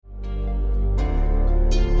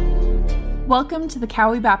Welcome to the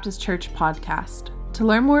Cowie Baptist Church podcast. To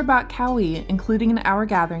learn more about Cowie, including our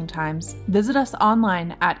gathering times, visit us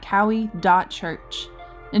online at cowie.church.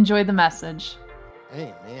 Enjoy the message.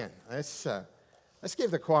 Amen. Let's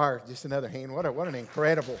give the choir just another hand. What an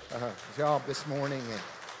incredible job this morning. And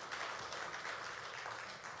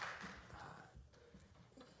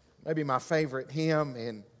maybe my favorite hymn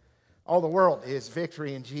in all the world is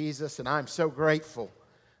Victory in Jesus, and I'm so grateful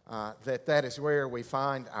that is where we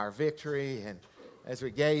find our victory. And as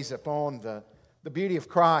we gaze upon the beauty of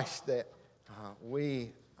Christ, that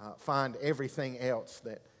we find everything else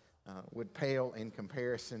that would pale in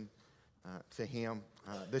comparison to Him.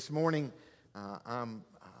 This morning, I'm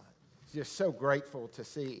just so grateful to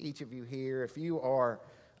see each of you here. If you are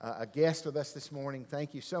a guest with us this morning,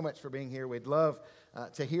 thank you so much for being here. We'd love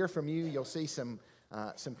to hear from you. You'll see some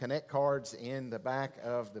Connect cards in the back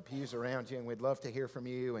of the pews around you, and we'd love to hear from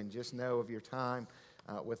you and just know of your time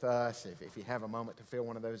with us. If you have a moment to fill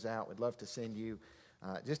one of those out, we'd love to send you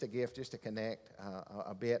just a gift, just to connect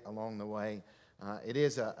a bit along the way. It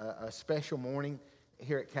is a special morning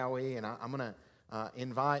here at Cowie, and I'm going to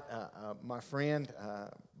invite my friend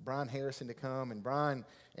Brian Harrison to come. And Brian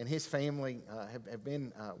and his family have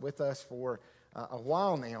been with us for a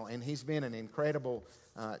while now, and he's been an incredible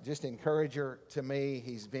just encourager to me.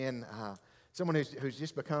 He's been someone who's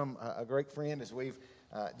just become a great friend as we've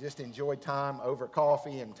just enjoyed time over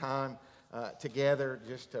coffee and time together,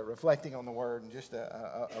 just reflecting on the Word, and just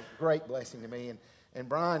a great blessing to me. And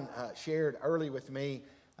Brian shared early with me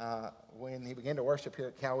when he began to worship here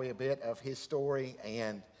at Cowie a bit of his story,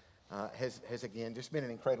 and has again just been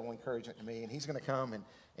an incredible encouragement to me. And he's going to come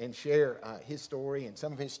and share his story and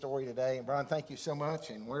some of his story today. And Brian, thank you so much,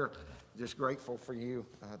 and we're just grateful for you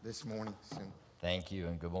this morning. So. Thank you,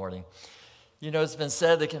 and good morning. You know, it's been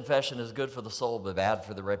said that confession is good for the soul but bad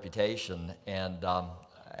for the reputation, and I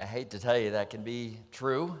hate to tell you that can be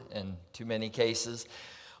true in too many cases.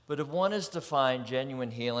 But if one is to find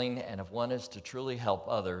genuine healing, and if one is to truly help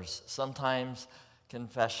others, sometimes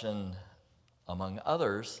confession, among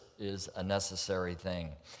others, is a necessary thing.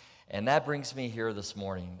 And that brings me here this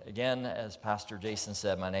morning. Again, as Pastor Jason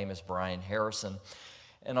said, my name is Brian Harrison.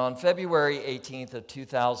 And on February 18th of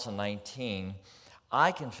 2019,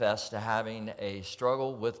 I confessed to having a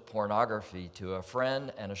struggle with pornography to a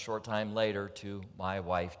friend, and a short time later to my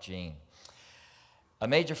wife, Jean. A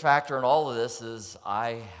major factor in all of this is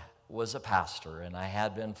I was a pastor, and I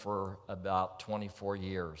had been for about 24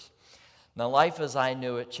 years. Now, life as I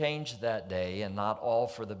knew it changed that day, and not all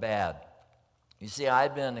for the bad. You see, I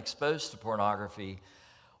had been exposed to pornography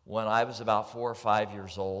when I was about 4 or 5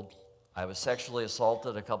 years old. I was sexually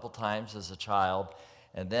assaulted a couple times as a child,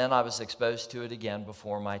 and then I was exposed to it again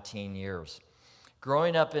before my teen years.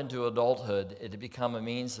 Growing up into adulthood, it had become a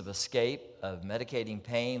means of escape, of medicating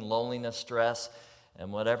pain, loneliness, stress,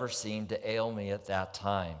 and whatever seemed to ail me at that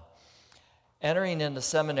time. Entering into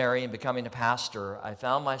seminary and becoming a pastor, I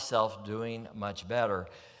found myself doing much better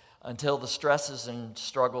until the stresses and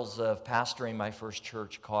struggles of pastoring my first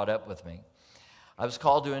church caught up with me. I was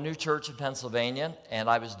called to a new church in Pennsylvania, and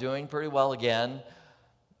I was doing pretty well again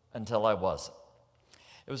until I wasn't.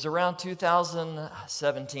 It was around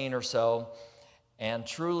 2017 or so, and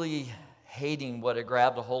truly hating what had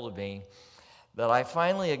grabbed a hold of me, that I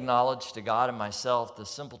finally acknowledged to God and myself the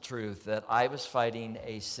simple truth that I was fighting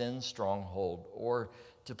a sin stronghold, or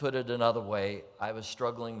to put it another way, I was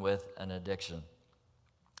struggling with an addiction.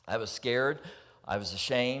 I was scared, I was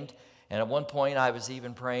ashamed, and at one point I was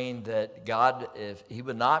even praying that God, if He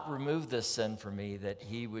would not remove this sin from me, that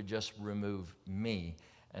He would just remove me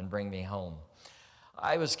and bring me home.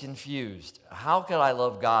 I was confused. How could I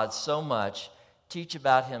love God so much, teach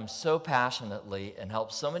about Him so passionately, and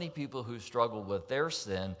help so many people who struggle with their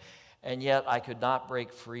sin, and yet I could not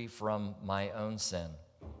break free from my own sin?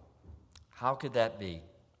 How could that be?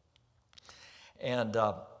 And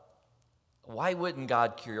why wouldn't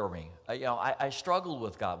God cure me? I struggled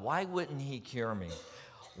with God. Why wouldn't He cure me?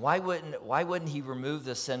 Why wouldn't He remove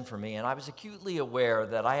this sin from me? And I was acutely aware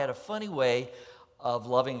that I had a funny way of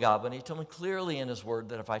loving God when He told me clearly in His Word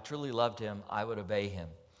that if I truly loved Him, I would obey Him.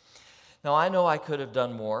 Now, I know I could have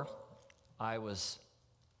done more. I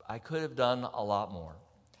could have done a lot more.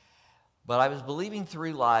 But I was believing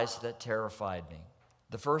 3 lies that terrified me.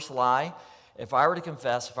 The first lie, if I were to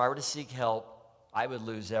confess, if I were to seek help, I would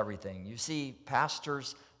lose everything. You see,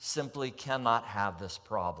 pastors simply cannot have this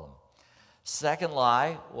problem. Second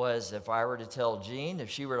lie was, if I were to tell Jean, if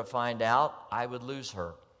she were to find out, I would lose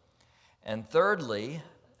her. And thirdly,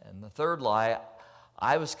 and the third lie,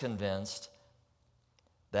 I was convinced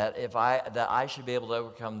that I should be able to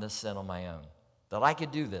overcome this sin on my own, that I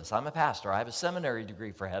could do this. I'm a pastor. I have a seminary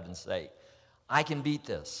degree, for heaven's sake. I can beat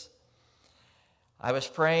this. I was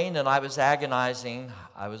praying and I was agonizing.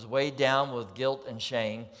 I was weighed down with guilt and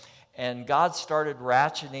shame, and God started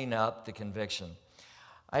ratcheting up the conviction.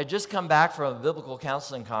 I had just come back from a biblical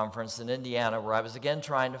counseling conference in Indiana where I was again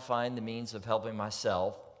trying to find the means of helping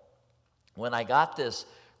myself when I got this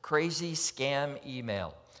crazy scam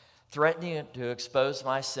email threatening to expose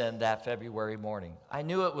my sin that February morning. I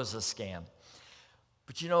knew it was a scam.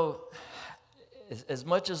 But you know, as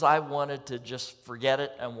much as I wanted to just forget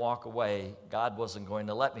it and walk away, God wasn't going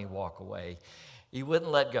to let me walk away. He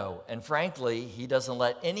wouldn't let go. And frankly, He doesn't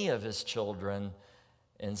let any of His children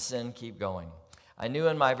in sin keep going. I knew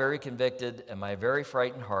in my very convicted and my very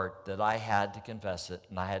frightened heart that I had to confess it,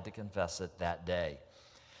 and I had to confess it that day.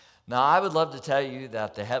 Now, I would love to tell you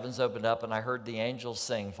that the heavens opened up and I heard the angels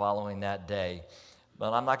sing following that day,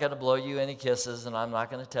 but I'm not going to blow you any kisses and I'm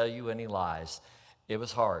not going to tell you any lies. It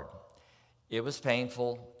was hard. It was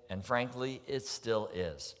painful, and frankly, it still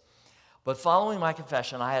is. But following my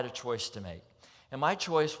confession, I had a choice to make. And my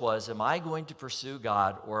choice was, am I going to pursue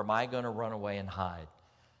God or am I going to run away and hide?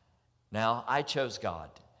 Now, I chose God.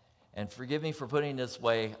 And forgive me for putting it this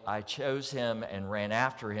way, I chose Him and ran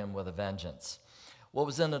after Him with a vengeance. What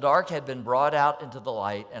was in the dark had been brought out into the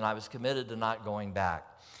light, and I was committed to not going back.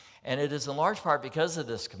 And it is in large part because of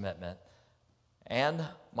this commitment and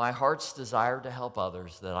my heart's desire to help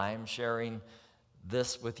others that I am sharing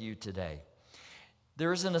this with you today.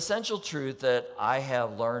 There is an essential truth that I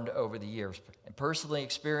have learned over the years, and personally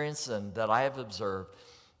experienced, and that I have observed,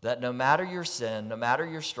 that no matter your sin, no matter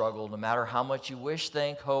your struggle, no matter how much you wish,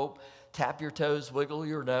 think, hope, tap your toes, wiggle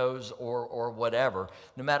your nose, or whatever,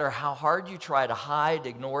 no matter how hard you try to hide,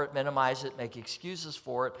 ignore it, minimize it, make excuses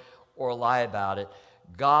for it, or lie about it,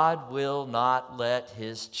 God will not let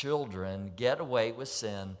His children get away with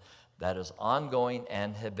sin that is ongoing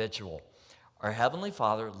and habitual. Our Heavenly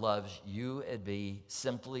Father loves you and me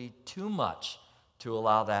simply too much to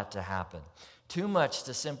allow that to happen. Too much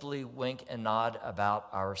to simply wink and nod about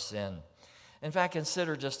our sin. In fact,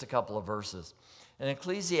 consider just a couple of verses. In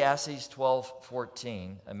Ecclesiastes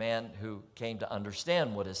 12:14, a man who came to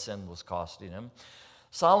understand what his sin was costing him,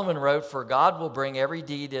 Solomon wrote, "For God will bring every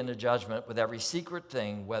deed into judgment with every secret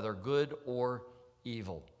thing, whether good or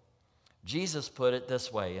evil." Jesus put it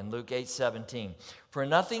this way in Luke 8:17, "For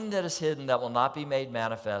nothing that is hidden that will not be made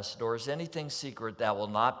manifest, nor is anything secret that will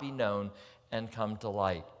not be known and come to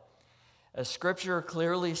light." As Scripture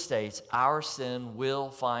clearly states, our sin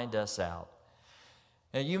will find us out.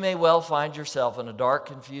 Now, you may well find yourself in a dark,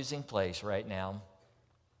 confusing place right now,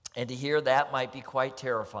 and to hear that might be quite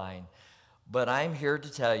terrifying. But I'm here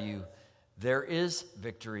to tell you there is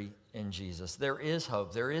victory in Jesus. There is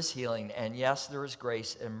hope. There is healing. And yes, there is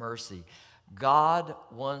grace and mercy. God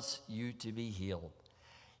wants you to be healed,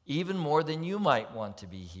 even more than you might want to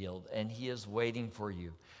be healed, and He is waiting for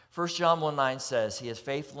you. 1 John 1:9 says, "He is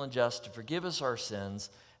faithful and just to forgive us our sins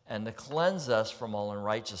and to cleanse us from all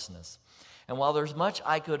unrighteousness." And while there's much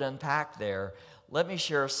I could unpack there, let me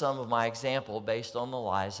share some of my example based on the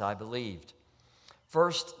lies I believed.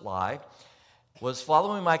 First lie was,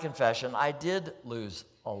 following my confession, I did lose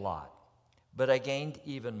a lot, but I gained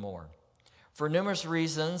even more. For numerous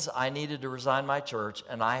reasons, I needed to resign my church,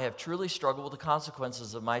 and I have truly struggled with the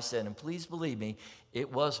consequences of my sin. And please believe me,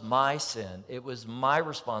 it was my sin. It was my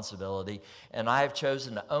responsibility, and I have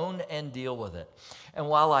chosen to own and deal with it. And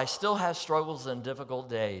while I still have struggles and difficult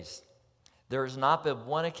days, there has not been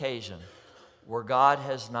one occasion where God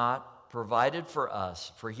has not provided for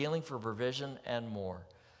us, for healing, for provision, and more.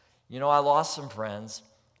 You know, I lost some friends,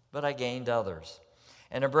 but I gained others.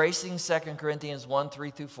 And embracing 2 Corinthians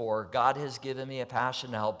 1:3-4, God has given me a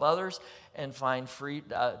passion to help others and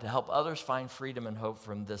to help others find freedom and hope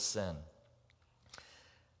from this sin.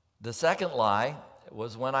 The second lie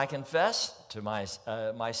was when I confessed to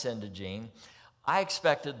my sin to Jean, I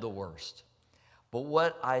expected the worst. But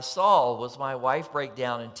what I saw was my wife break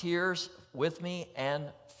down in tears with me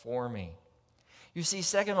and for me. You see,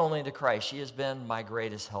 second only to Christ, she has been my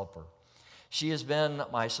greatest helper. She has been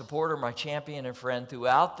my supporter, my champion, and friend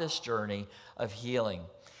throughout this journey of healing.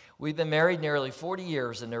 We've been married nearly 40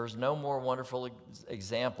 years, and there is no more wonderful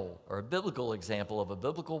example or a biblical example of a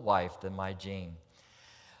biblical wife than my Jean.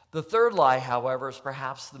 The third lie, however, is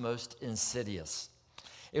perhaps the most insidious.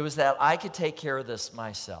 It was that I could take care of this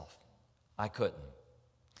myself. I couldn't.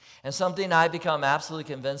 And something I've become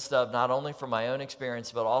absolutely convinced of, not only from my own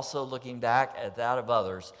experience, but also looking back at that of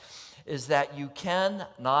others, is that you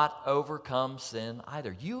cannot overcome sin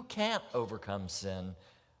either. You can't overcome sin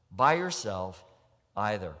by yourself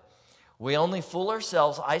either. We only fool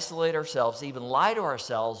ourselves, isolate ourselves, even lie to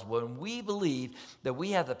ourselves when we believe that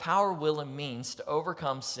we have the power, will, and means to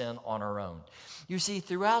overcome sin on our own. You see,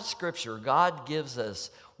 throughout Scripture, God gives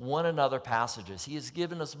us one another passages. He has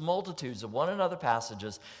given us multitudes of one another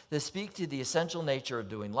passages that speak to the essential nature of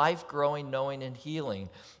doing life, growing, knowing, and healing,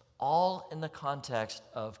 all in the context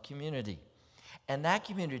of community. And that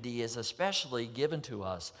community is especially given to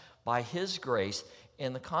us by His grace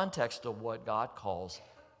in the context of what God calls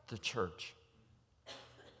the church.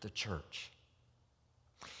 The church.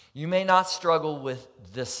 You may not struggle with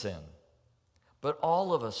this sin, but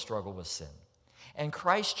all of us struggle with sin. And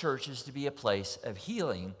Christ Church is to be a place of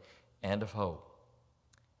healing and of hope.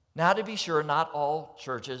 Now, to be sure, not all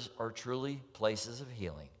churches are truly places of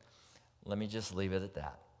healing. Let me just leave it at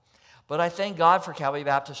that. But I thank God for Calvary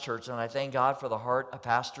Baptist Church, and I thank God for the heart of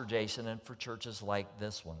Pastor Jason and for churches like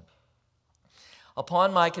this one.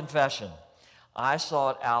 Upon my confession, I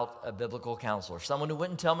sought out a biblical counselor, someone who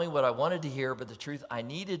wouldn't tell me what I wanted to hear, but the truth I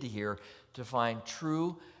needed to hear to find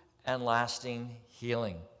true and lasting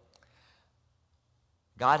healing.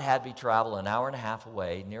 God had me travel an hour and a half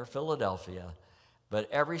away near Philadelphia, but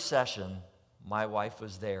every session, my wife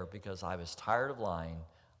was there because I was tired of lying.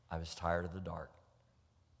 I was tired of the dark.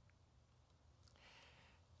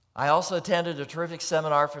 I also attended a terrific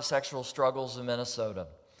seminar for sexual struggles in Minnesota.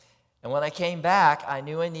 And when I came back, I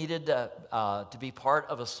knew I needed to be part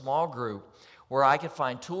of a small group where I could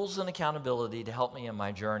find tools and accountability to help me in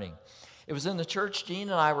my journey. It was in the church Gene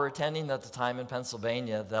and I were attending at the time in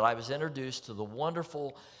Pennsylvania that I was introduced to the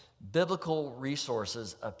wonderful biblical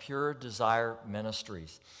resources of Pure Desire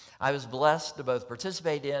Ministries. I was blessed to both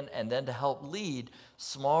participate in and then to help lead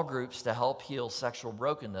small groups to help heal sexual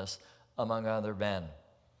brokenness among other men.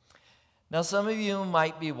 Now, some of you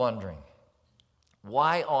might be wondering,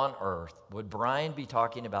 why on earth would Brian be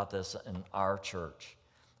talking about this in our church?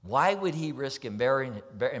 Why would he risk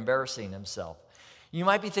embarrassing himself? You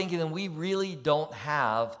might be thinking that we really don't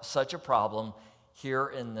have such a problem here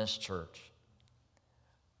in this church.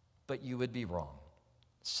 But you would be wrong.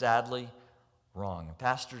 Sadly, wrong.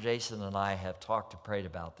 Pastor Jason and I have talked and prayed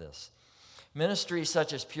about this. Ministries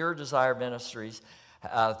such as Pure Desire Ministries,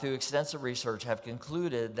 through extensive research, have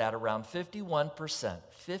concluded that around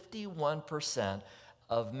 51%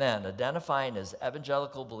 of men identifying as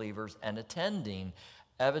evangelical believers and attending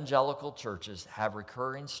evangelical churches have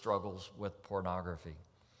recurring struggles with pornography.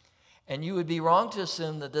 And you would be wrong to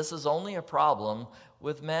assume that this is only a problem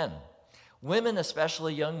with men. Women,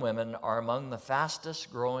 especially young women, are among the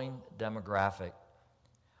fastest growing demographic.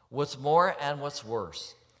 What's more and what's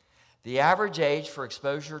worse, the average age for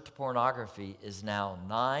exposure to pornography is now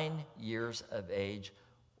 9 years of age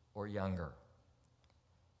or younger.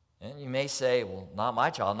 And you may say, well, not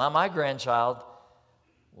my child, not my grandchild.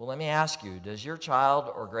 Well, let me ask you, does your child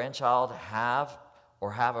or grandchild have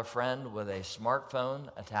a friend with a smartphone,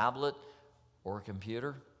 a tablet, or a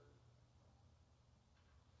computer?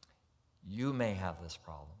 You may have this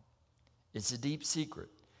problem. It's a deep secret.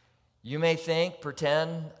 You may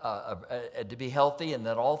pretend to be healthy and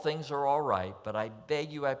that all things are all right, but I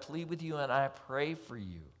beg you, I plead with you, and I pray for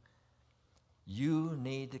you. You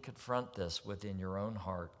need to confront this within your own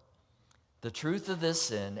heart. The truth of this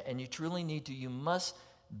sin, and you truly need to, you must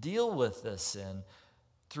deal with this sin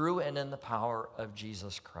through and in the power of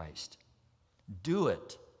Jesus Christ. Do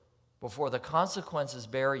it before the consequences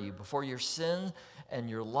bury you, before your sin and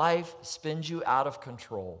your life spins you out of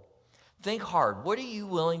control. Think hard. What are you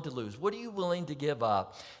willing to lose? What are you willing to give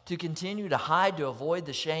up to continue to hide, to avoid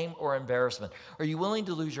the shame or embarrassment? Are you willing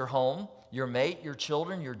to lose your home, your mate, your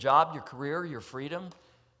children, your job, your career, your freedom?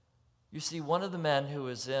 You see, one of the men who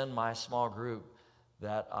was in my small group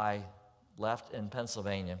that I left in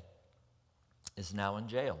Pennsylvania is now in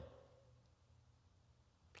jail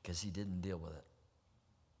because he didn't deal with it.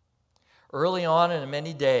 Early on in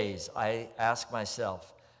many days, I asked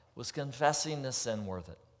myself, was confessing this sin worth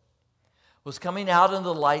it? Was coming out into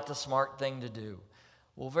the light the smart thing to do?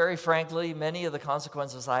 Well, very frankly, many of the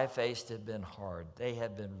consequences I have faced have been hard. They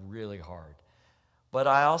have been really hard. But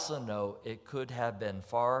I also know it could have been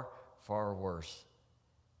far, far worse.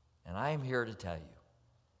 And I am here to tell you,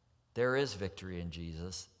 there is victory in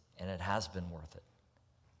Jesus, and it has been worth it.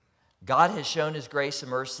 God has shown His grace and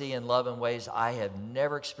mercy and love in ways I have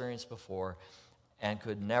never experienced before and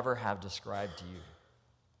could never have described to you.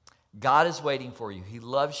 God is waiting for you. He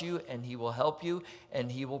loves you, and He will help you, and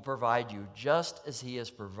He will provide you just as He has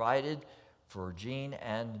provided for Gene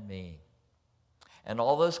and me. And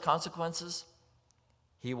all those consequences,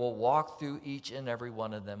 He will walk through each and every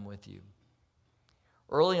one of them with you.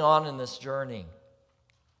 Early on in this journey,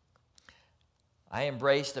 I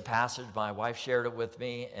embraced a passage. My wife shared it with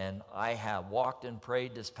me, and I have walked and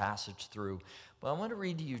prayed this passage through. But I want to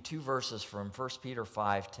read to you 2 verses from 1 Peter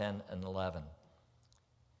 5, 10 and 11.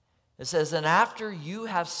 It says, "And after you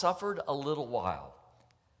have suffered a little while,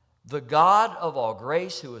 the God of all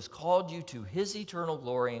grace, who has called you to his eternal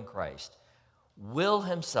glory in Christ, will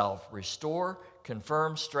himself restore,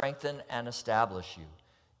 confirm, strengthen, and establish you.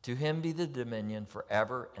 To him be the dominion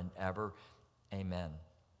forever and ever. Amen."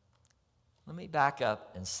 Let me back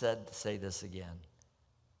up and say this again.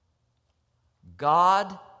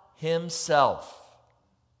 God himself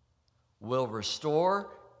will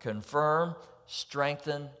restore, confirm,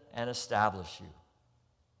 strengthen, and establish you.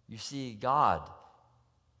 You see, God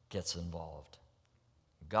gets involved.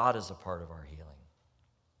 God is a part of our healing.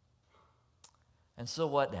 And so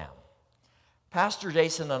what now? Pastor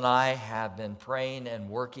Jason and I have been praying and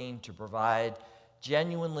working to provide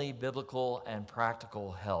genuinely biblical and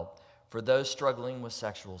practical help for those struggling with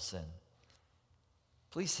sexual sin.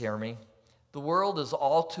 Please hear me. The world is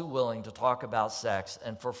all too willing to talk about sex,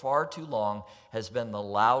 and for far too long has been the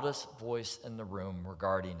loudest voice in the room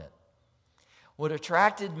regarding it. What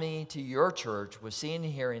attracted me to your church was seeing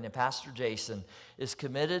and hearing that Pastor Jason is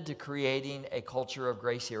committed to creating a culture of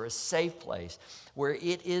grace here, a safe place where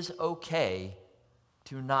it is okay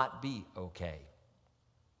to not be okay,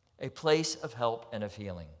 a place of help and of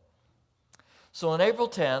healing. So on April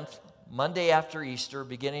 10th, Monday after Easter,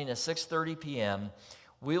 beginning at 6:30 p.m.,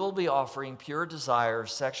 we will be offering Pure Desire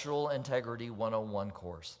Sexual Integrity 101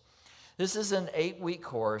 course. This is an 8-week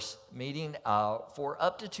course meeting for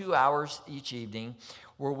up to 2 hours each evening,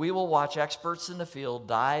 where we will watch experts in the field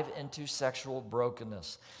dive into sexual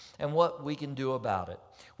brokenness and what we can do about it.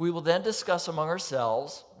 We will then discuss among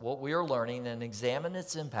ourselves what we are learning and examine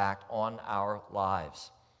its impact on our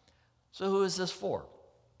lives. So who is this for?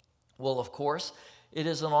 Well, of course, it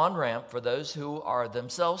is an on-ramp for those who are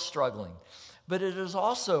themselves struggling, but it is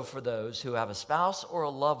also for those who have a spouse or a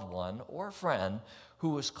loved one or a friend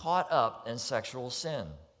who is caught up in sexual sin.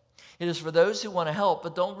 It is for those who want to help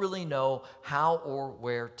but don't really know how or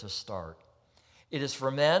where to start. It is for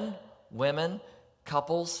men, women,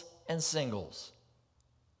 couples, and singles.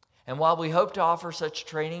 And while we hope to offer such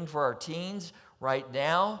training for our teens, right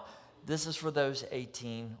now, this is for those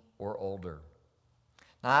 18 or older.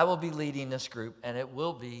 Now, I will be leading this group, and it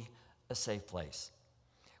will be a safe place.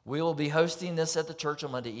 We will be hosting this at the church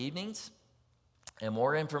on Monday evenings, and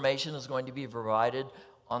more information is going to be provided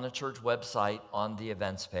on the church website on the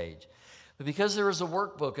events page. But because there is a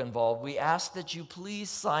workbook involved, we ask that you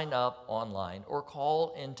please sign up online or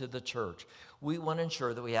call into the church. We want to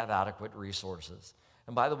ensure that we have adequate resources.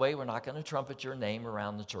 And by the way, we're not going to trumpet your name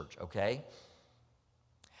around the church, okay?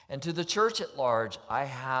 And to the church at large, I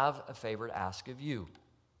have a favorite ask of you.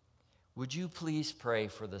 Would you please pray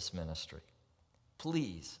for this ministry?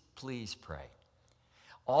 Please, please pray.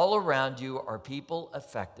 All around you are people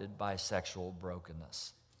affected by sexual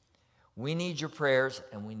brokenness. We need your prayers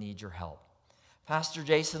and we need your help. Pastor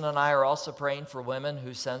Jason and I are also praying for women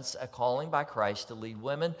who sense a calling by Christ to lead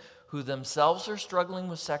women who themselves are struggling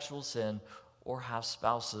with sexual sin or have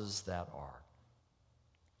spouses that are.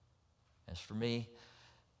 As for me,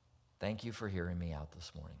 thank you for hearing me out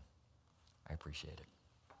this morning. I appreciate it.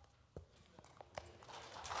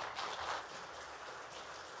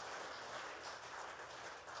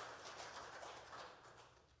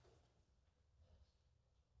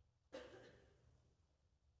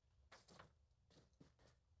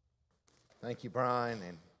 Thank you, Brian,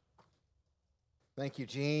 and thank you,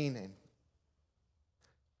 Gene, and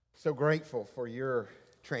so grateful for your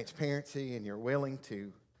transparency and your willing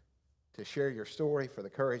to share your story, for the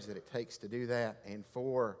courage that it takes to do that, and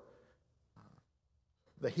for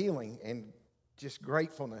the healing and just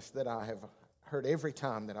gratefulness that I have heard every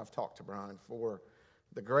time that I've talked to Brian, for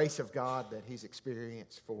the grace of God that he's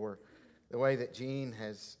experienced, for the way that Gene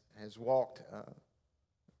has walked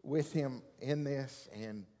with him in this.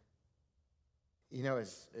 And you know,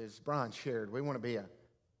 as Brian shared, we want to be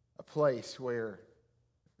a place where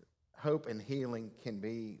hope and healing can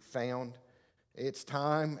be found. It's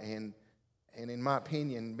time, and in my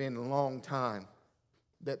opinion, been a long time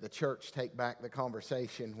that the church take back the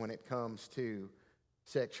conversation when it comes to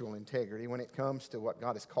sexual integrity, when it comes to what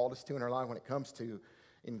God has called us to in our life, when it comes to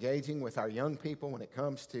engaging with our young people, when it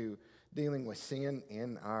comes to dealing with sin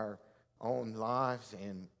in our own lives.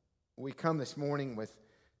 And we come this morning with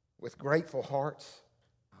grateful hearts,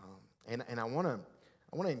 and I want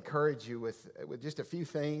to encourage you with just a few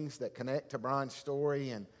things that connect to Brian's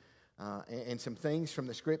story and some things from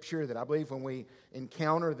the Scripture that I believe when we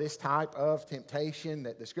encounter this type of temptation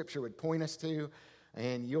that the Scripture would point us to.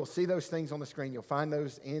 And you'll see those things on the screen. You'll find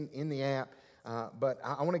those in the app. But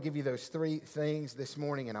I want to give you those three things this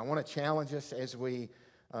morning, and I want to challenge us as we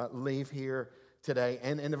leave here today.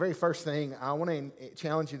 And the very first thing, I want to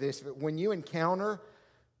challenge you this. When you encounter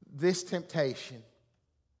this temptation,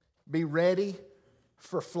 be ready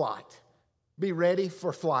for flight. Be ready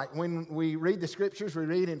for flight. When we read the scriptures, we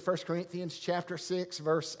read in 1 Corinthians chapter 6,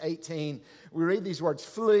 verse 18, we read these words,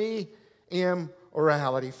 flee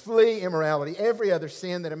immorality. Flee immorality. Every other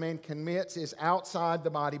sin that a man commits is outside the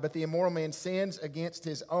body, but the immoral man sins against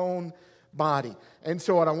his own body. And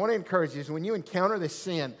so what I want to encourage you is when you encounter this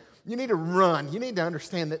sin, you need to run. You need to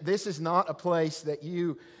understand that this is not a place that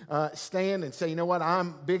you stand and say, you know what,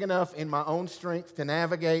 I'm big enough in my own strength to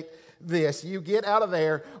navigate this. You get out of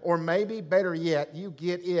there, or maybe better yet, you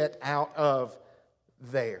get it out of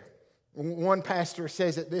there. One pastor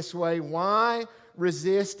says it this way, why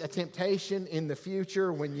resist a temptation in the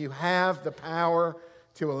future when you have the power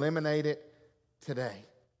to eliminate it today?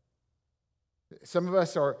 Some of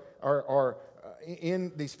us are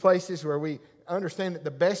in these places where we understand that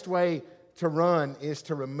the best way to run is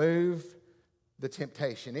to remove the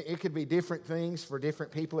temptation. It could be different things for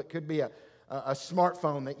different people. It could be a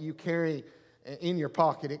smartphone that you carry in your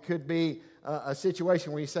pocket. It could be a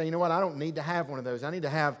situation where you say, you know what, I don't need to have one of those. I need to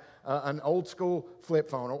have an old school flip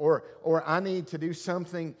phone, or I need to do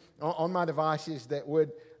something on my devices that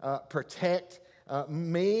would protect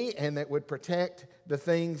me and that would protect the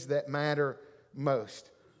things that matter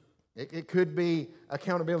most. It could be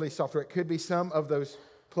accountability software. It could be some of those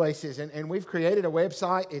places. And we've created a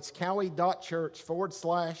website. It's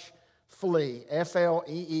cowie.church/flee,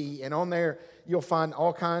 F-L-E-E. And on there, you'll find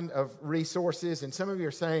all kind of resources. And some of you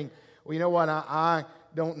are saying, well, you know what, I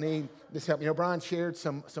don't need this help. You know, Brian shared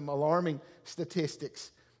some alarming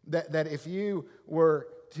statistics that if you were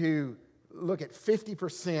to look at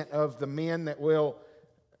 50% of the men that will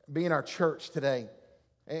be in our church today,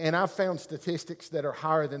 and I've found statistics that are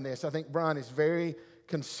higher than this. I think Brian is very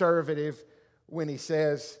conservative when he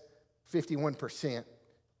says 51%.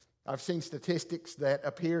 I've seen statistics that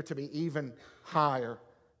appear to be even higher,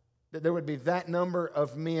 that there would be that number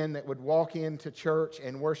of men that would walk into church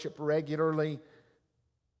and worship regularly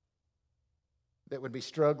that would be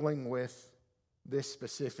struggling with this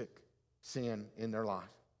specific sin in their life.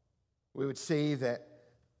 We would see that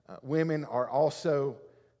women are also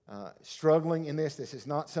struggling in this. This is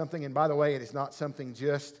not something, and by the way, it is not something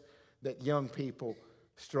just that young people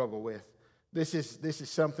struggle with. This is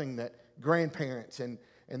something that grandparents and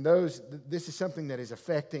those, this is something that is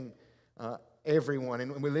affecting everyone.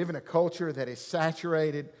 And we live in a culture that is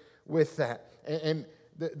saturated with that. And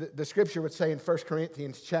the scripture would say in 1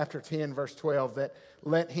 Corinthians chapter 10, verse 12, that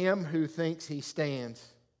let him who thinks he stands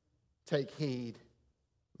take heed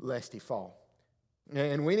lest he fall.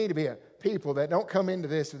 And we need to be a people that don't come into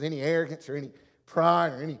this with any arrogance or any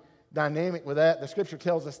pride or any dynamic with that. The scripture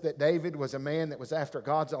tells us that David was a man that was after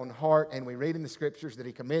God's own heart, and we read in the scriptures that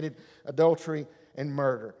he committed adultery and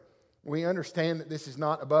murder. We understand that this is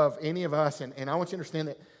not above any of us, and I want you to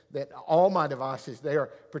understand that all my devices, they are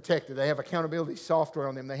protected. They have accountability software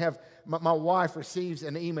on them. They have, my wife receives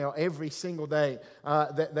an email every single day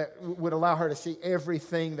that would allow her to see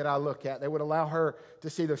everything that I look at. They would allow her to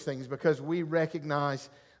see those things because we recognize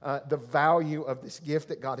the value of this gift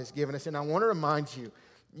that God has given us. And I want to remind you,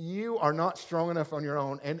 you are not strong enough on your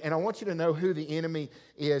own. And I want you to know who the enemy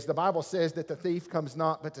is. The Bible says that the thief comes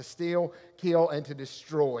not but to steal, kill, and to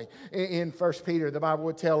destroy. In 1 Peter, the Bible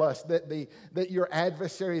would tell us that your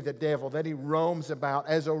adversary, the devil, that he roams about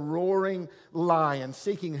as a roaring lion,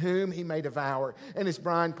 seeking whom he may devour. And as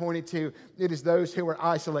Brian pointed to, it is those who are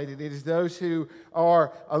isolated. It is those who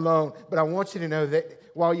are alone. But I want you to know that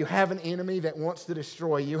while you have an enemy that wants to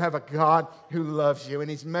destroy you, have a God who loves you, and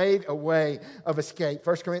he's made a way of escape.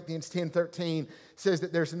 1 Corinthians 10:13 says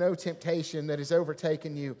that there's no temptation that has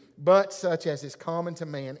overtaken you, but such as is common to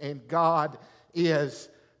man, and God is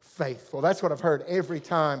faithful. That's what I've heard every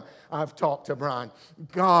time I've talked to Brian.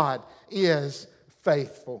 God is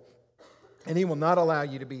faithful, and he will not allow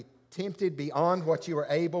you to be tempted beyond what you are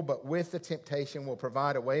able, but with the temptation will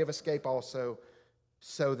provide a way of escape also,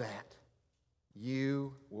 so that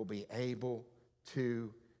you will be able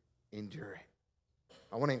to endure it.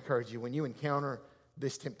 I want to encourage you, when you encounter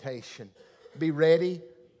this temptation, be ready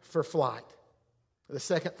for flight. The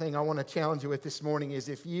second thing I want to challenge you with this morning is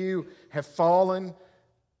if you have fallen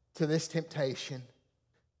to this temptation,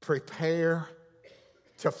 prepare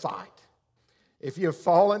to fight. If you have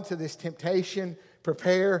fallen to this temptation,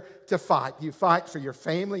 prepare to fight. You fight for your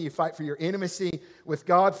family, you fight for your intimacy with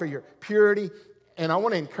God, for your purity. And I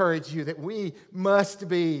want to encourage you that we must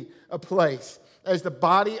be a place as the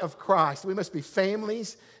body of Christ, we must be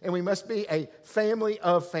families, and we must be a family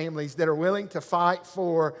of families that are willing to fight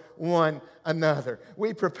for one another.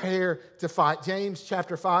 We prepare to fight. James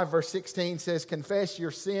chapter 5, verse 16 says, confess your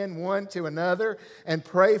sin one to another and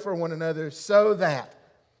pray for one another so that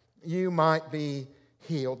you might be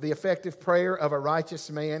healed. The effective prayer of a righteous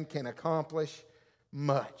man can accomplish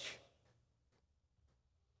much.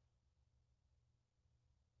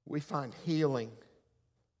 We find healing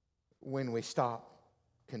when we stop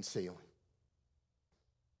concealing.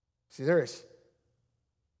 See, there's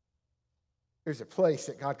a place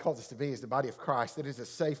that God calls us to be as the body of Christ that is a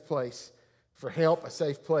safe place for help, a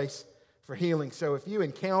safe place for healing. So if you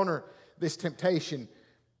encounter this temptation,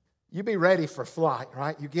 you be ready for flight,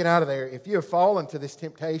 right? You get out of there. If you have fallen to this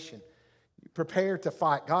temptation, you prepare to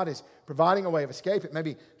fight. God is providing a way of escape. It may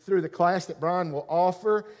be through the class that Brian will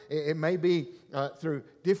offer. It may be through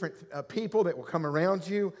different people that will come around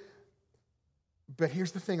you. But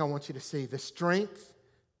here's the thing I want you to see, the strength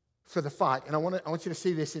for the fight. And I want you to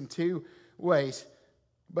see this in two ways.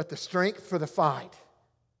 But the strength for the fight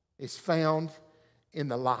is found in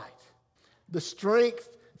the light. The strength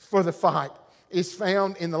for the fight is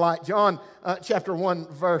found in the light. John chapter 1,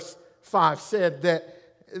 verse 5 said that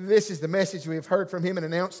this is the message we have heard from him and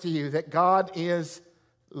announced to you, that God is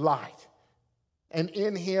light. And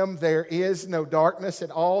in him there is no darkness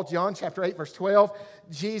at all. John chapter 8, verse 12,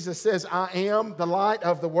 Jesus says, I am the light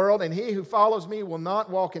of the world, and he who follows me will not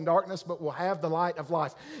walk in darkness, but will have the light of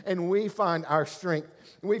life. And we find our strength.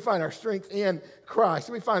 We find our strength in Christ.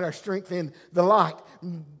 We find our strength in the light.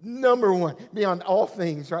 Number one, beyond all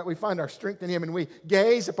things, right? We find our strength in him, and we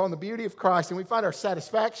gaze upon the beauty of Christ, and we find our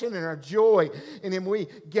satisfaction and our joy in him. We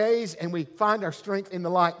gaze and we find our strength in the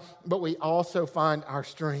light, but we also find our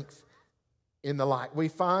strength in the light. We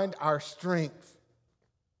find our strength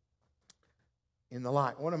in the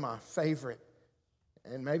light. One of my favorite,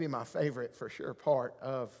 and maybe my favorite for sure, part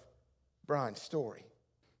of Brian's story,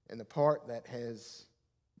 and the part that has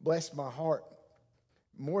blessed my heart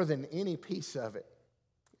more than any piece of it,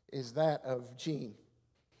 is that of Gene.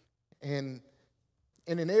 And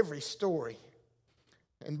in every story,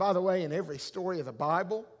 and by the way, in every story of the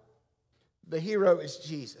Bible, the hero is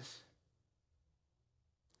Jesus.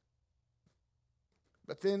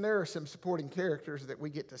 But then there are some supporting characters that we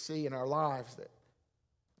get to see in our lives that,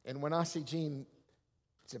 and when I see Jean,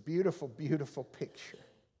 it's a beautiful, beautiful picture.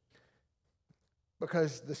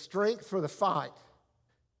 Because the strength for the fight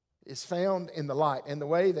is found in the light. And the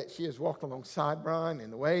way that she has walked alongside Brian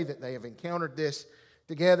and the way that they have encountered this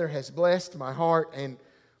together has blessed my heart. And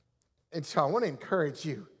so I want to encourage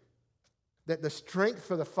you that the strength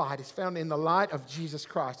for the fight is found in the light of Jesus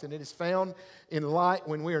Christ. And it is found in light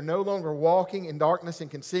when we are no longer walking in darkness and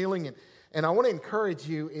concealing. And I want to encourage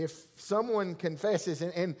you, if someone confesses,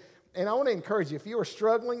 and I want to encourage you, if you are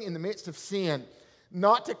struggling in the midst of sin,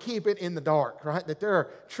 not to keep it in the dark, right? That there are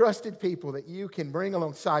trusted people that you can bring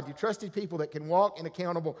alongside you, trusted people that can walk in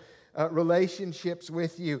accountable relationships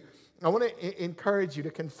with you. I want to encourage you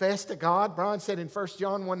to confess to God. Brian said in 1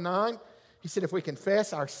 John 1:9, he said, if we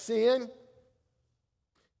confess our sin,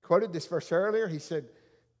 quoted this verse earlier, he said,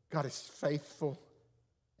 God is faithful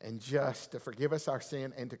and just to forgive us our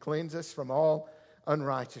sin and to cleanse us from all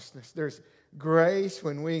unrighteousness. There's grace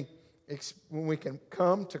when we can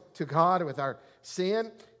come to God with our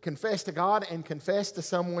sin, confess to God, and confess to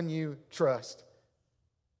someone you trust.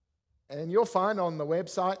 And you'll find on the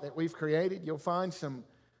website that we've created, you'll find some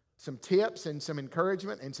tips and some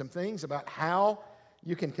encouragement and some things about how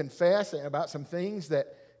you can confess, and about some things that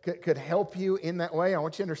could help you in that way. I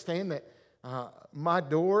want you to understand that my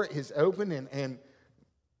door is open, and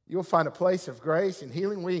you'll find a place of grace and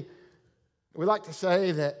healing. We like to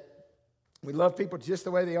say that we love people just the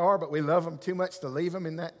way they are, but we love them too much to leave them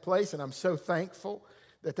in that place. And I'm so thankful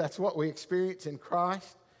that that's what we experience in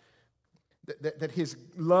Christ, that his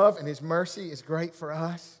love and his mercy is great for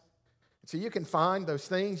us. So you can find those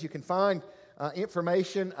things. You can find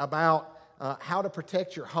information about how to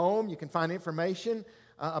protect your home. You can find information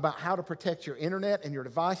about how to protect your internet and your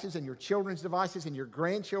devices and your children's devices and your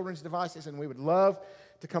grandchildren's devices, and we would love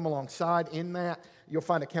to come alongside in that. You'll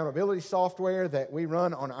find accountability software that we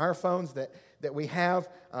run on our phones that we have.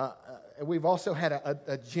 We've also had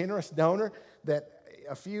a generous donor that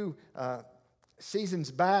a few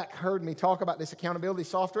seasons back heard me talk about this accountability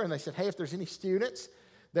software, and they said, hey, if there's any students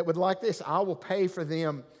that would like this, I will pay for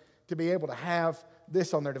them to be able to have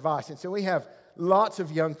this on their device. And so we have lots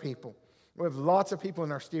of young people. We have lots of people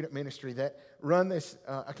in our student ministry that run this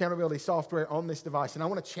accountability software on this device. And I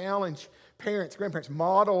want to challenge parents, grandparents,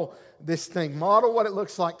 model this thing. Model what it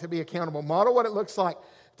looks like to be accountable. Model what it looks like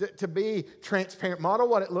to be transparent. Model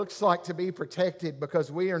what it looks like to be protected,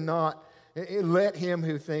 because we are not. Let him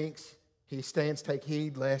who thinks he stands take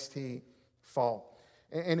heed lest he fall.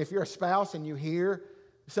 And if you're a spouse and you hear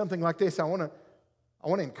something like this, I want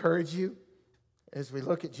to encourage you as we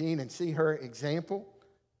look at Jean and see her example,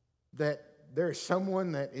 that there is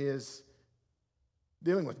someone that is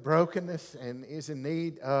dealing with brokenness and is in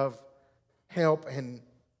need of help and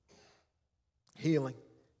healing.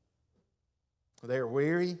 They are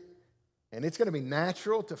weary, and it's going to be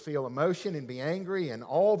natural to feel emotion and be angry and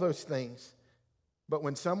all those things. But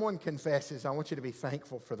when someone confesses, I want you to be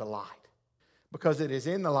thankful for the light, because it is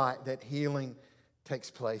in the light that healing takes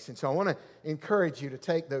place. And so I want to encourage you to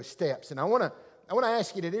take those steps. And I want to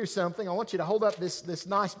ask you to do something. I want you to hold up this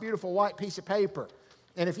nice, beautiful white piece of paper.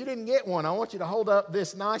 And if you didn't get one, I want you to hold up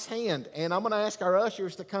this nice hand. And I'm going to ask our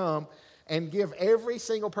ushers to come and give every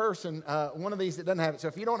single person one of these that doesn't have it. So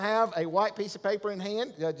if you don't have a white piece of paper in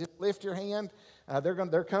hand, just lift your hand.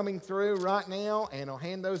 They're coming through right now, and I'll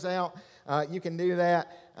hand those out. You can do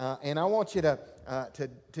that. And I want you to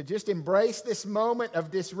just embrace this moment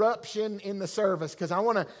of disruption in the service, because I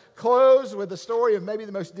want to close with the story of maybe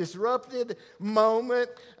the most disrupted moment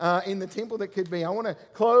in the temple that could be. I want to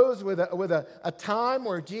close with a time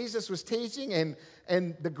where Jesus was teaching,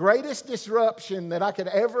 and the greatest disruption that I could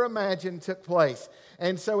ever imagine took place.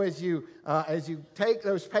 And so as you take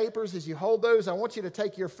those papers, as you hold those, I want you to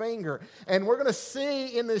take your finger. And we're going to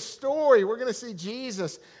see in this story, we're going to see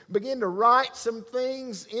Jesus begin to write some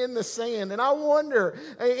things in the sand. And I wonder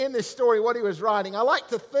in this story what he was writing. I like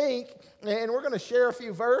to think, and we're going to share a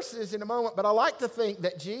few verses in a moment, but I like to think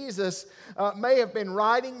that Jesus may have been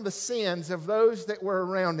writing the sins of those that were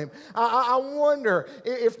around him. I wonder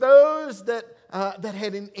if those that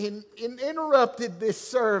had interrupted this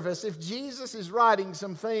service, if Jesus is writing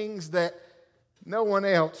some things that no one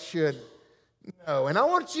else should know. And I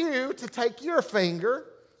want you to take your finger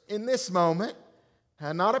in this moment,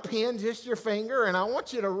 not a pen, just your finger, and I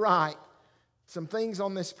want you to write some things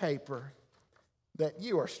on this paper that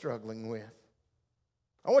you are struggling with.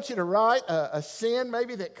 I want you to write a sin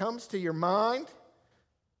maybe that comes to your mind.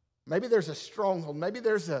 Maybe there's a stronghold. Maybe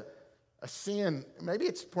there's a sin. Maybe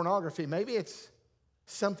it's pornography. Maybe it's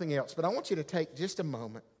something else. But I want you to take just a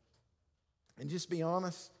moment and just be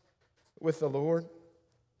honest with the Lord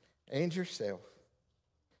and yourself.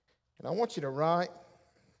 And I want you to write.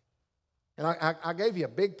 And I gave you a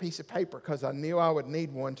big piece of paper because I knew I would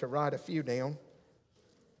need one to write a few down.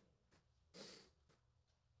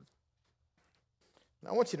 And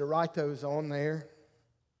I want you to write those on there.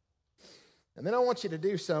 And then I want you to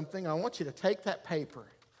do something. I want you to take that paper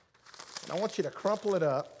and I want you to crumple it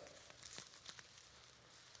up.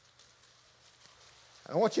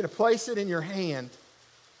 I want you to place it in your hand.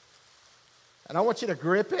 And I want you to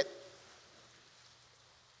grip it.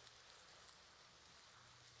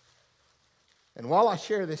 And while I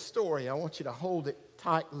share this story, I want you to hold it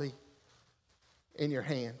tightly in your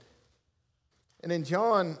hand. And in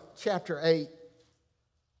John chapter 8,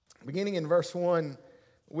 beginning in verse 1,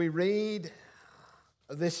 we read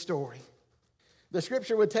this story. The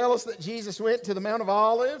scripture would tell us that Jesus went to the Mount of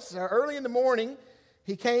Olives. Early in the morning,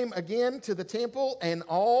 he came again to the temple, and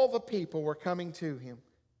all the people were coming to him.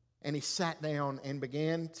 And he sat down and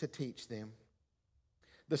began to teach them.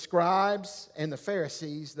 The scribes and the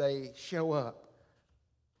Pharisees, they show up.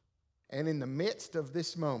 And in the midst of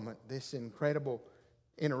this moment, this incredible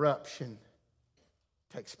interruption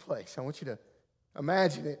takes place. I want you to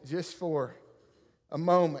imagine it just for a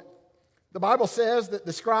moment. The Bible says that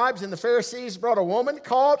the scribes and the Pharisees brought a woman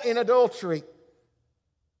caught in adultery.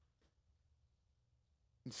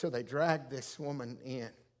 And so they dragged this woman in.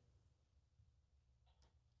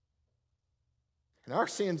 And our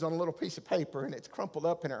sin's on a little piece of paper, and it's crumpled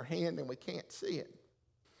up in our hand, and we can't see it.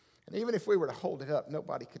 And even if we were to hold it up,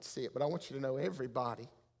 nobody could see it. But I want you to know everybody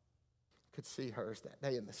could see hers that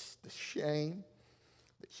day. And the shame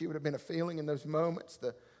that she would have been feeling in those moments,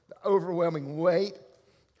 the overwhelming weight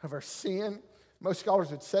of her sin. Most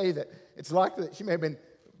scholars would say that it's likely that she may have been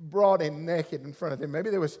brought in naked in front of them. Maybe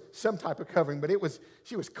there was some type of covering, but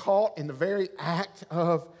she was caught in the very act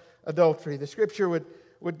of adultery. The scripture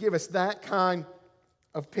would give us that kind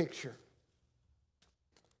of picture.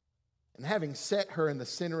 And having set her in the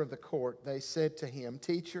center of the court, they said to him,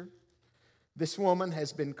 "Teacher, this woman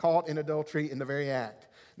has been caught in adultery in the very act.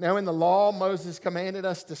 Now in the law, Moses commanded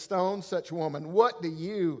us to stone such woman. What do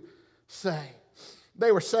you say?"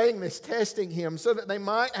 They were saying this, testing him, so that they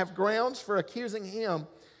might have grounds for accusing him.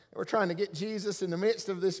 They were trying to get Jesus in the midst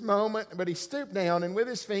of this moment, but he stooped down and with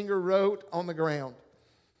his finger wrote on the ground.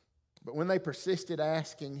 But when they persisted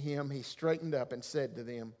asking him, he straightened up and said to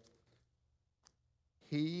them,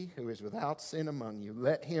 he who is without sin among you,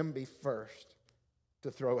 let him be first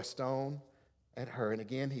to throw a stone at her. And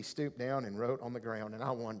again, he stooped down and wrote on the ground. And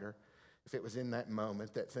I wonder if it was in that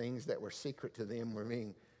moment that things that were secret to them were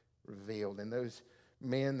being revealed. And those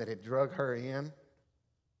men that had drug her in,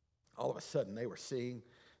 all of a sudden they were seeing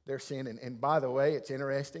their sin. And by the way, it's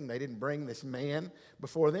interesting, they didn't bring this man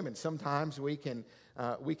before them. And sometimes we can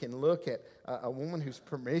look at a woman who's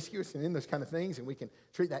promiscuous and in those kind of things, and we can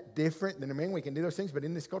treat that different than a man. We can do those things. But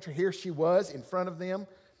in this culture, here she was in front of them.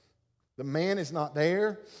 The man is not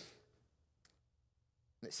there.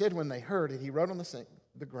 And it said when they heard it, he wrote on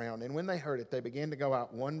the ground. And when they heard it, they began to go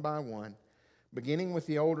out one by one, beginning with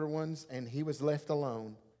the older ones, and he was left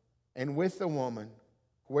alone. And with the woman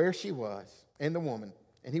where she was, and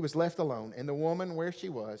he was left alone, and the woman where she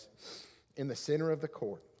was, in the center of the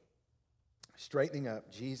court. Straightening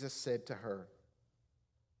up, Jesus said to her,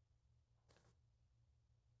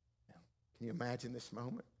 can you imagine this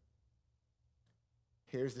moment?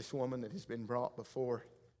 Here's this woman that has been brought before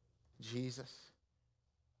Jesus.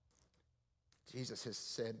 Jesus has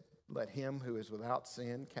said, let him who is without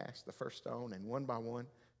sin cast the first stone. And one by one,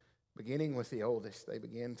 beginning with the oldest, they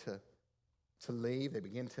begin to leave. They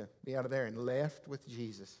begin to be out of there and left with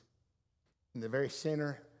Jesus. In the very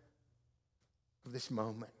center of this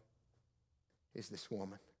moment is this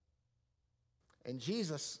woman. And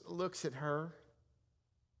Jesus looks at her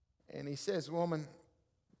and he says, woman,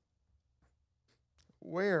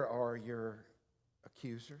 where are your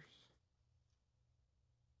accusers?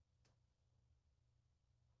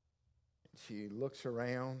 And she looks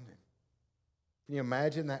around. Can you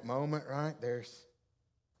imagine that moment, right? There's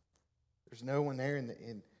no one there. And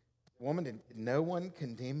the woman, did no one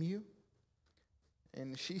condemn you?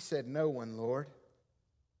 And she said, no one, Lord.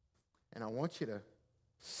 And I want you to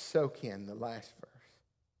soak in the last verse.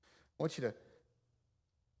 I want you to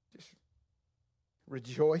just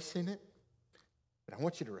rejoice in it. But I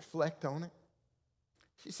want you to reflect on it.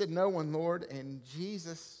 She said, no one, Lord. And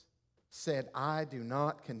Jesus said, I do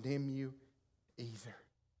not condemn you either.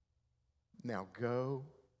 Now go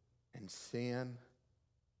and sin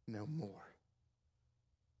no more.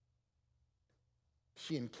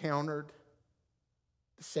 She encountered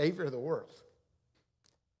the Savior of the world.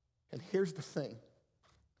 And here's the thing.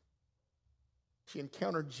 She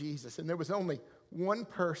encountered Jesus, and there was only one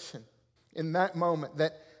person in that moment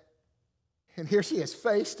and here she is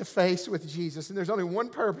face to face with Jesus, and there's only one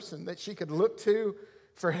person that she could look to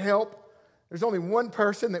for help. There's only one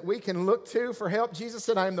person that we can look to for help. Jesus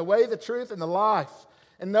said, I am the way, the truth, and the life.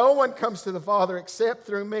 And no one comes to the Father except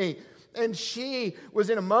through me. And she was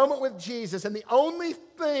in a moment with Jesus, and the only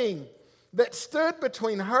thing that stood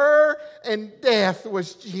between her and death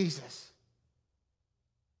was Jesus.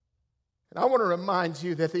 And I want to remind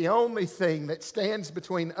you that the only thing that stands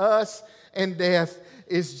between us and death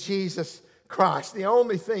is Jesus Christ. The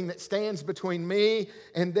only thing that stands between me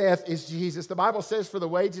and death is Jesus. The Bible says, for the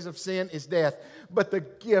wages of sin is death, but the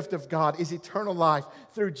gift of God is eternal life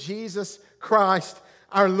through Jesus Christ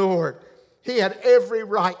our Lord. He had every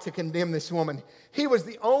right to condemn this woman. He was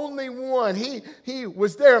the only one. He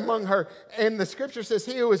was there among her. And the scripture says,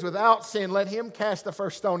 he who is without sin, let him cast the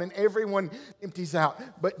first stone. And everyone empties out.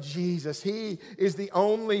 But Jesus, he is the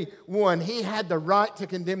only one. He had the right to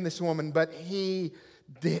condemn this woman, but he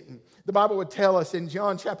didn't. The Bible would tell us in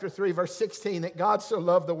John chapter 3, verse 16, that God so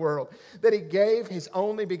loved the world that he gave his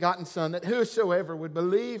only begotten Son, that whosoever would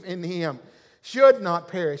believe in him should not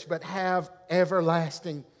perish, but have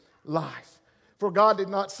everlasting life. For God did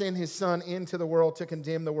not send his Son into the world to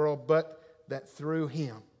condemn the world, but that through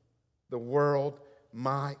him the world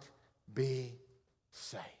might be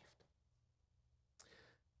saved.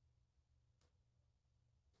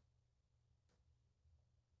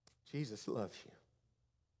 Jesus loves you.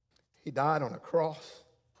 He died on a cross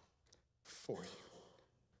for you.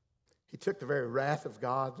 He took the very wrath of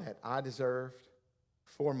God that I deserved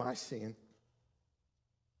for my sin.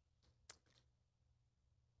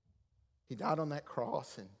 He died on that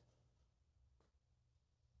cross, and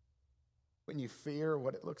when you fear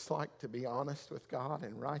what it looks like to be honest with God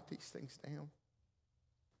and write these things down,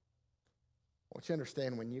 I want you to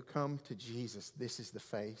understand, when you come to Jesus, this is the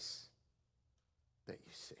face that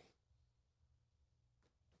you see.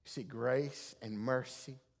 You see grace and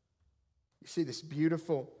mercy. You see this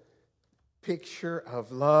beautiful picture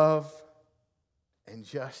of love and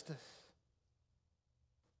justice.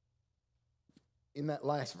 In that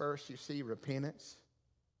last verse, you see repentance.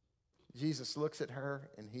 Jesus looks at her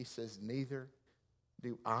and he says, neither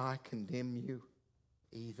do I condemn you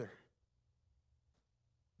either.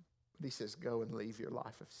 But he says, go and leave your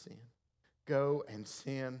life of sin. Go and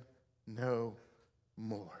sin no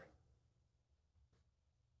more.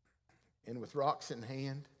 And with rocks in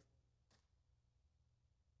hand,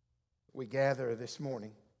 we gather this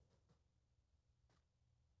morning.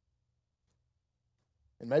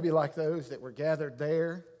 And maybe like those that were gathered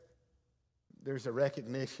there, there's a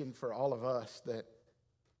recognition for all of us that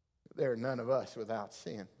there are none of us without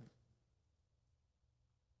sin.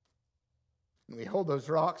 And we hold those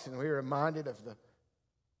rocks and we're reminded of the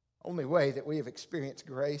only way that we have experienced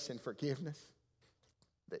grace and forgiveness,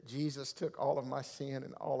 that Jesus took all of my sin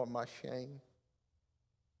and all of my shame.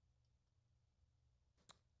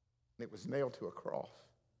 And it was nailed to a cross.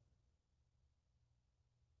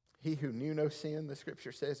 He who knew no sin, the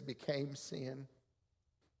scripture says, became sin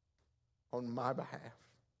on my behalf.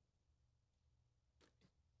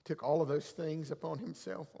 He took all of those things upon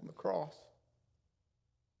himself on the cross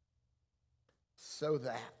so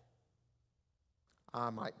that I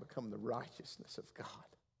might become the righteousness of God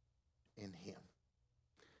in him.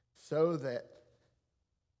 So that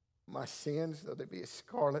my sins, though they be as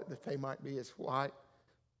scarlet, that they might be as white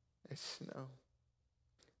as snow.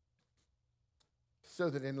 So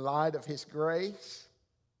that in light of his grace,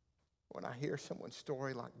 when I hear someone's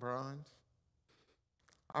story like Brian's,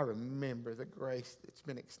 I remember the grace that's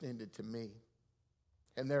been extended to me.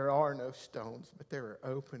 And there are no stones, but there are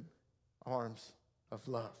open arms of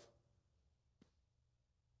love.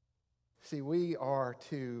 See, we are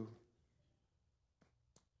to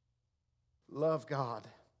love God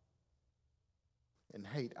and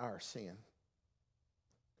hate our sin.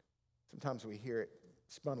 Sometimes we hear it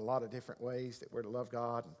spun a lot of different ways, that we're to love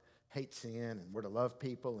God and hate sin, and we're to love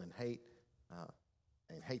people and hate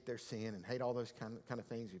their sin and hate all those kind of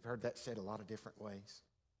things. We've heard that said a lot of different ways.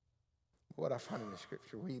 What I find in the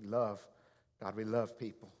scripture, we love God, we love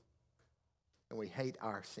people, and we hate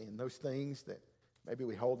our sin. Those things that maybe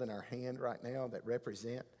we hold in our hand right now that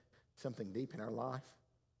represent something deep in our life.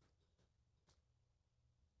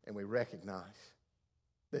 And we recognize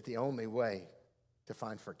that the only way to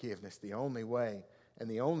find forgiveness, the only way and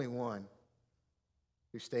the only one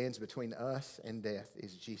who stands between us and death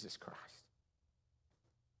is Jesus Christ.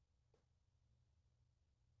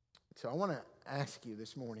 So I want to ask you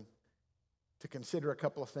this morning to consider a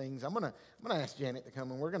couple of things. I'm going to ask Janet to come,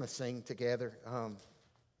 and we're going to sing together.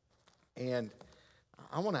 And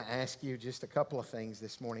I want to ask you just a couple of things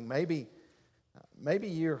this morning. Maybe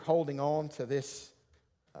you're holding on to this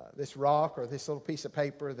rock or this little piece of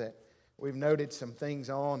paper that we've noted some things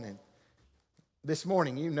on, and this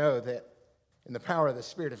morning you know that in the power of the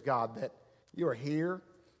Spirit of God that you are here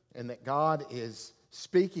and that God is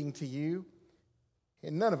speaking to you.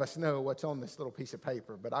 And none of us know what's on this little piece of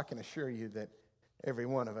paper, but I can assure you that every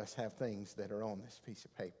one of us have things that are on this piece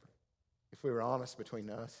of paper, if we were honest between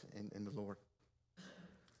us and the Lord.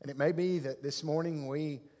 And it may be that this morning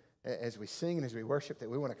we, as we sing and as we worship, that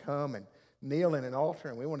we want to come and kneel in an altar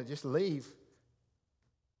and we want to just leave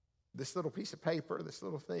this little piece of paper, this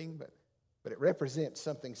little thing, but it represents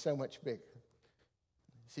something so much bigger.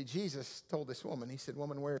 See, Jesus told this woman, he said,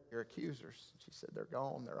 "Woman, where are your accusers?" She said, "They're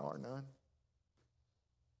gone, there are none."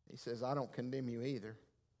 He says, "I don't condemn you either,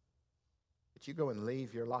 but you go and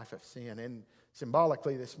leave your life of sin." And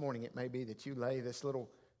symbolically this morning, it may be that you lay this little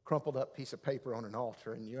crumpled up piece of paper on an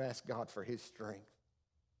altar and you ask God for his strength.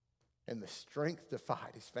 And the strength to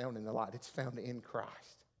fight is found in the light. It's found in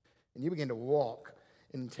Christ. And you begin to walk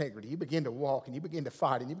in integrity. You begin to walk and you begin to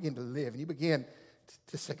fight and you begin to live and you begin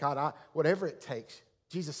to say, "God, whatever it takes."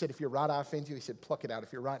 Jesus said, if your right eye offends you, he said, pluck it out.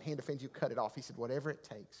 If your right hand offends you, cut it off. He said, whatever it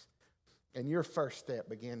takes. And your first step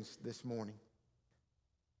begins this morning.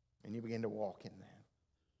 And you begin to walk in that.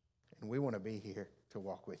 And we want to be here to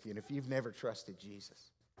walk with you. And if you've never trusted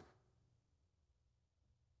Jesus,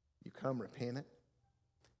 you come repentant,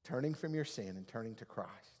 turning from your sin and turning to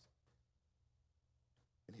Christ.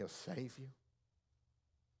 And he'll save you.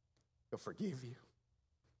 He'll forgive you.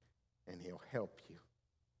 And he'll help you.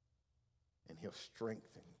 And he'll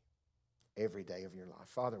strengthen you every day of your life.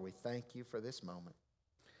 Father, we thank you for this moment.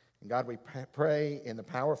 And God, we pray in the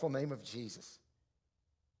powerful name of Jesus,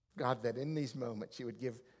 God, that in these moments you would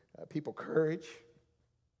give people courage.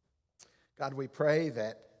 God, we pray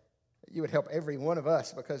that you would help every one of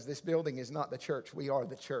us, because this building is not the church. We are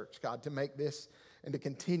the church, God, to make this and to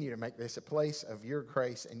continue to make this a place of your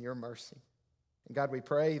grace and your mercy. And God, we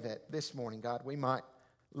pray that this morning, God, we might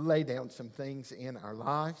lay down some things in our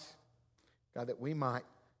lives. God, that we might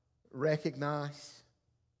recognize,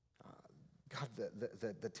 God,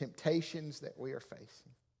 the temptations that we are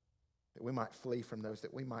facing, that we might flee from those,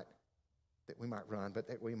 that we might run, but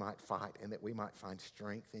that we might fight and that we might find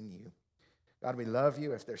strength in you. God, we love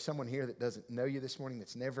you. If there's someone here that doesn't know you this morning,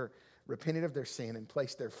 that's never repented of their sin and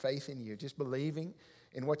placed their faith in you, just believing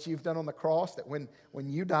in what you've done on the cross, that when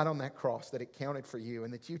you died on that cross, that it counted for you,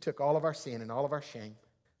 and that you took all of our sin and all of our shame.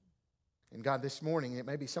 And God, this morning, it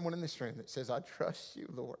may be someone in this room that says, I trust you,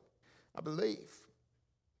 Lord. I believe.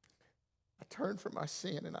 I turn from my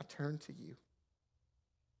sin and I turn to you.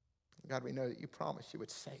 God, we know that you promised you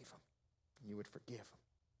would save them, and you would forgive them,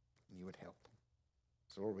 and you would help them.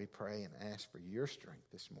 So Lord, we pray and ask for your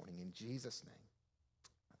strength this morning. In Jesus'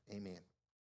 name, amen.